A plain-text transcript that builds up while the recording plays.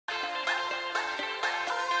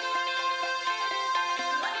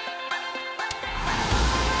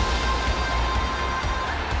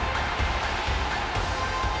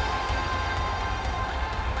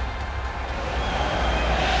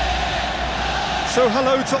So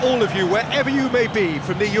hello to all of you, wherever you may be,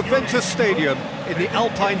 from the Juventus Stadium in the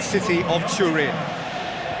Alpine city of Turin.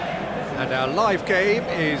 And our live game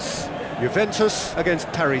is Juventus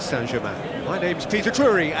against Paris Saint-Germain. My name's Peter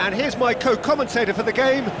Drury, and here's my co-commentator for the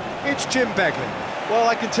game, it's Jim Begley. Well,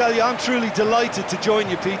 I can tell you, I'm truly delighted to join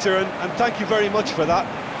you, Peter, and thank you very much for that.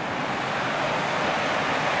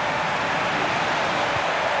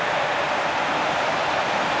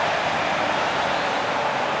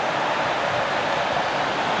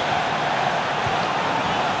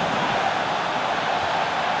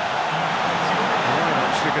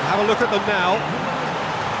 We can have a look at them now.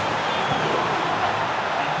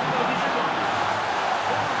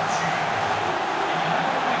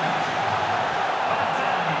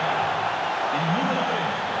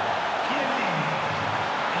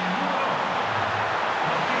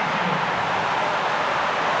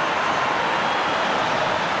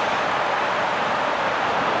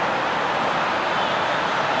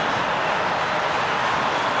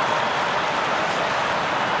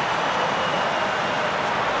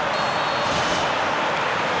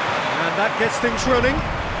 That gets things running.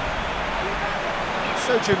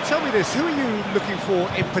 So Jim, tell me this, who are you looking for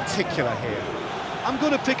in particular here? I'm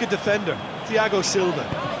going to pick a defender, Thiago Silva,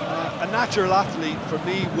 a natural athlete for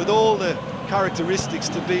me with all the characteristics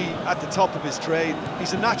to be at the top of his trade.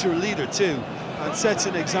 He's a natural leader too, and sets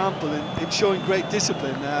an example in showing great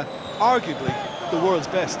discipline, arguably the world's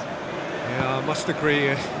best. Yeah, I must agree,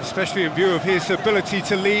 especially in view of his ability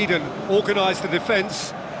to lead and organise the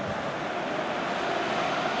defence.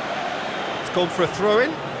 Gone for a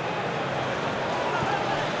throw-in.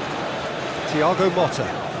 Thiago Motta.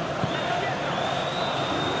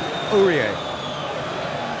 Aurier.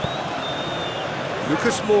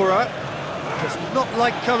 Lucas Moura does not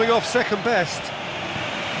like coming off second best.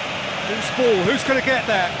 Loose ball, who's going to get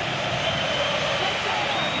that?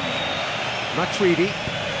 Matuidi.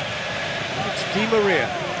 It's Di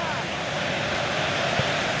Maria.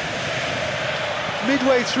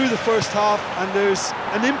 Midway through the first half, and there's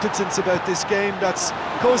an impotence about this game that's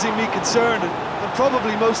causing me concern, and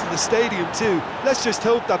probably most of the stadium too. Let's just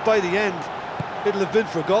hope that by the end it'll have been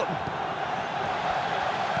forgotten.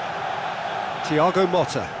 Thiago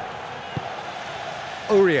Motta.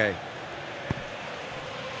 Aurier.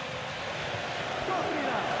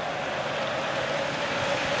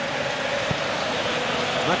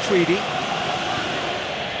 Matuidi.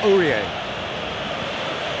 Aurier.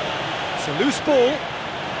 It's a loose ball.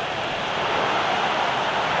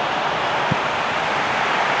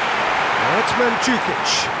 That's Mandzukic.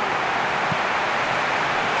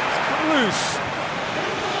 It's come loose.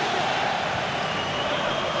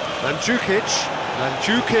 Mandzukic. And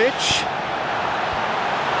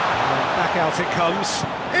back out it comes.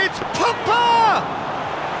 It's Pogba!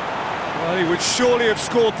 Well, he would surely have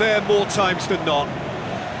scored there more times than not.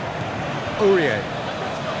 Aurier.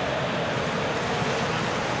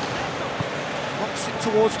 Knocks it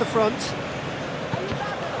towards the front.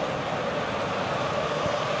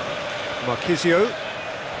 Marquisio.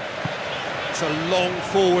 It's a long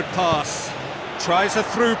forward pass. Tries a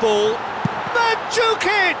through ball.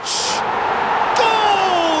 Mandzukic!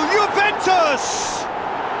 Goal! Juventus!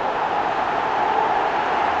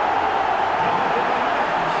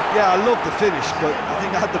 Yeah, I love the finish, but I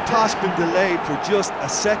think had the pass been delayed for just a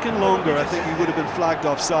second longer, I think he would have been flagged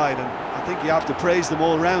offside, and I think you have to praise them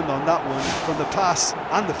all round on that one, from the pass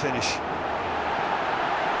and the finish.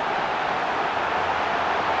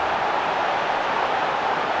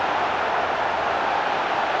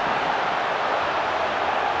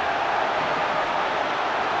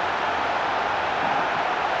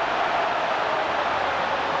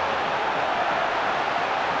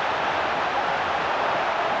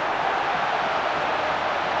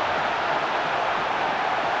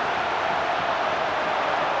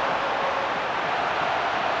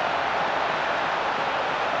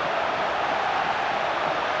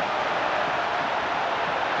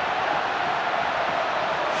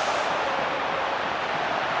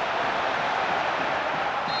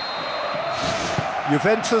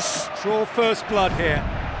 Juventus draw first blood here.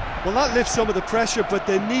 Well, that lifts some of the pressure, but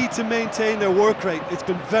they need to maintain their work rate. It's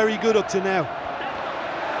been very good up to now.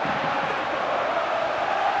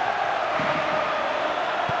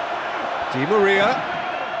 Di Maria.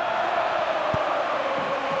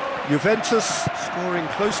 Juventus scoring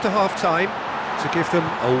close to half-time to give them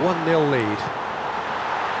a 1-0 lead.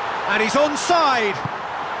 And he's onside!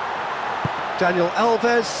 Daniel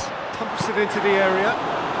Alves pumps it into the area.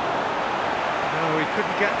 No, he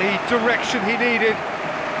couldn't get the direction he needed.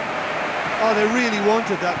 Oh, they really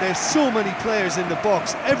wanted that. There's so many players in the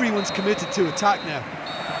box. Everyone's committed to attack now.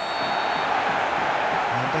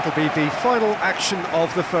 And That'll be the final action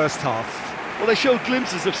of the first half. Well, they showed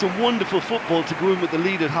glimpses of some wonderful football to go in with the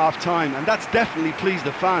lead at half-time, and that's definitely pleased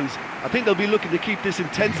the fans. I think they'll be looking to keep this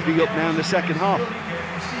intensity up now in the second half.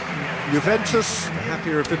 Juventus, the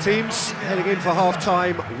happier of the teams, heading in for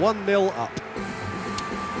half-time, 1-0 up.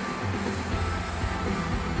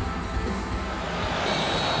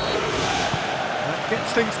 That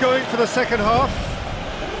gets things going for the second half.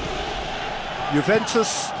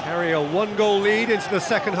 Juventus carry a 1-goal lead into the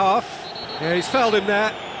second half. Yeah, he's fouled him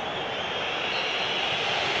there.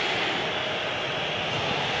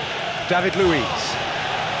 David Luiz.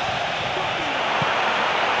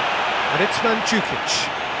 And it's Mandzukic.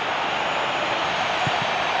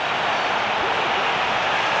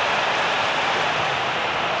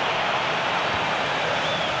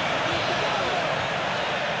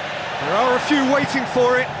 There are a few waiting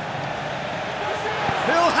for it.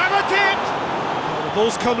 He'll have it in! Well, the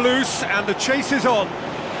ball's come loose and the chase is on.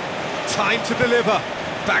 Time to deliver.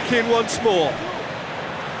 Back in once more.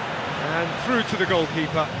 And through to the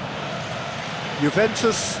goalkeeper.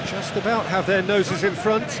 Juventus just about have their noses in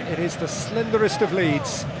front. It is the slenderest of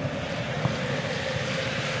leads.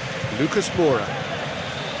 Lucas Moura.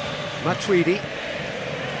 Matuidi.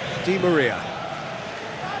 Di Maria.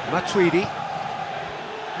 Matuidi.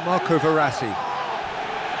 Marco Verratti.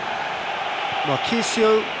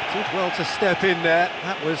 Marchisio did well to step in there.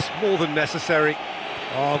 That was more than necessary.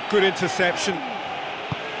 Oh, good interception.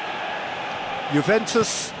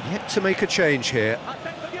 Juventus yet to make a change here.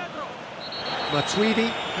 Matuidi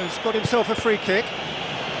has got himself a free kick.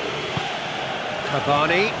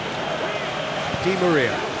 Cavani. Di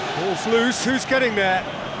Maria. Ball's loose, who's getting there?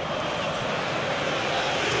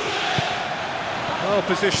 Well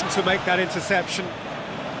positioned to make that interception.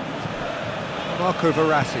 Marco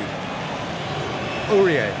Verratti.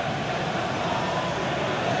 Aurier.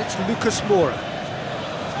 And it's Lucas Moura.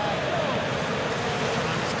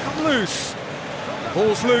 It's come loose. The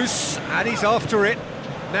ball's loose, and he's after it.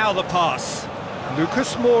 Now the pass.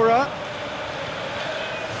 Lucas Moura.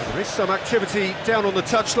 There is some activity down on the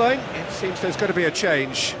touchline. It seems there's going to be a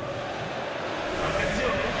change.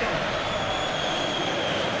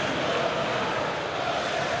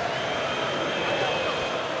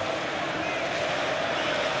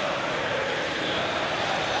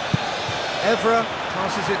 Evra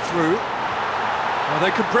passes it through. Well,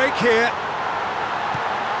 they could break here.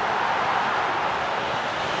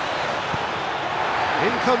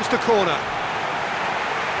 In comes the corner.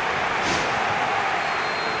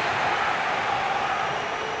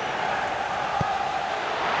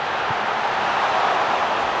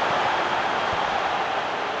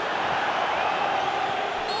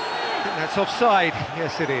 I think that's offside.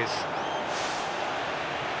 Yes, it is.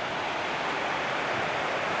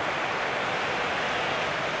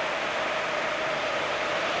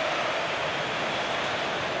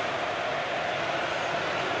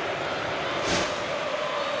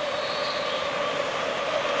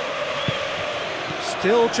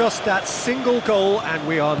 Still just that single goal and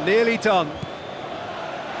we are nearly done.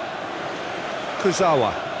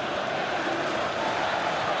 Kuzawa.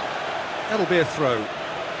 That'll be a throw.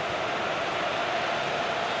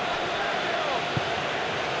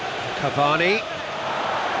 Cavani.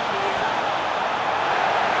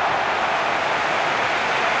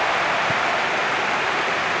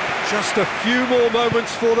 Just a few more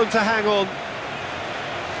moments for them to hang on.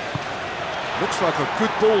 Looks like a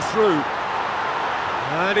good ball through.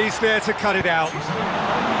 And he's there to cut it out.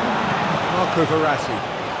 Marco Verratti.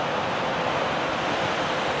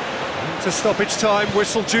 Into stoppage time,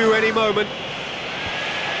 whistle due any moment.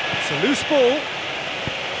 It's a loose ball.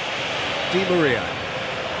 Di Maria.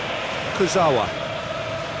 Kuzawa.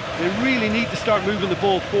 They really need to start moving the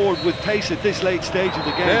ball forward with pace at this late stage of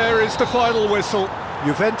the game. There is the final whistle.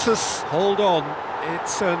 Juventus hold on.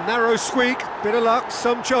 It's a narrow squeak, bit of luck,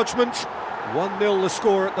 some judgment. 1-0 the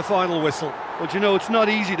score at the final whistle. Well, you know, it's not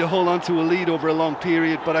easy to hold on to a lead over a long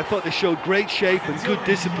period, but I thought they showed great shape and good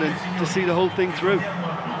discipline to see the whole thing through.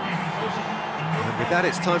 And with that,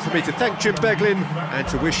 it's time for me to thank Jim Beglin and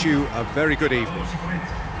to wish you a very good evening.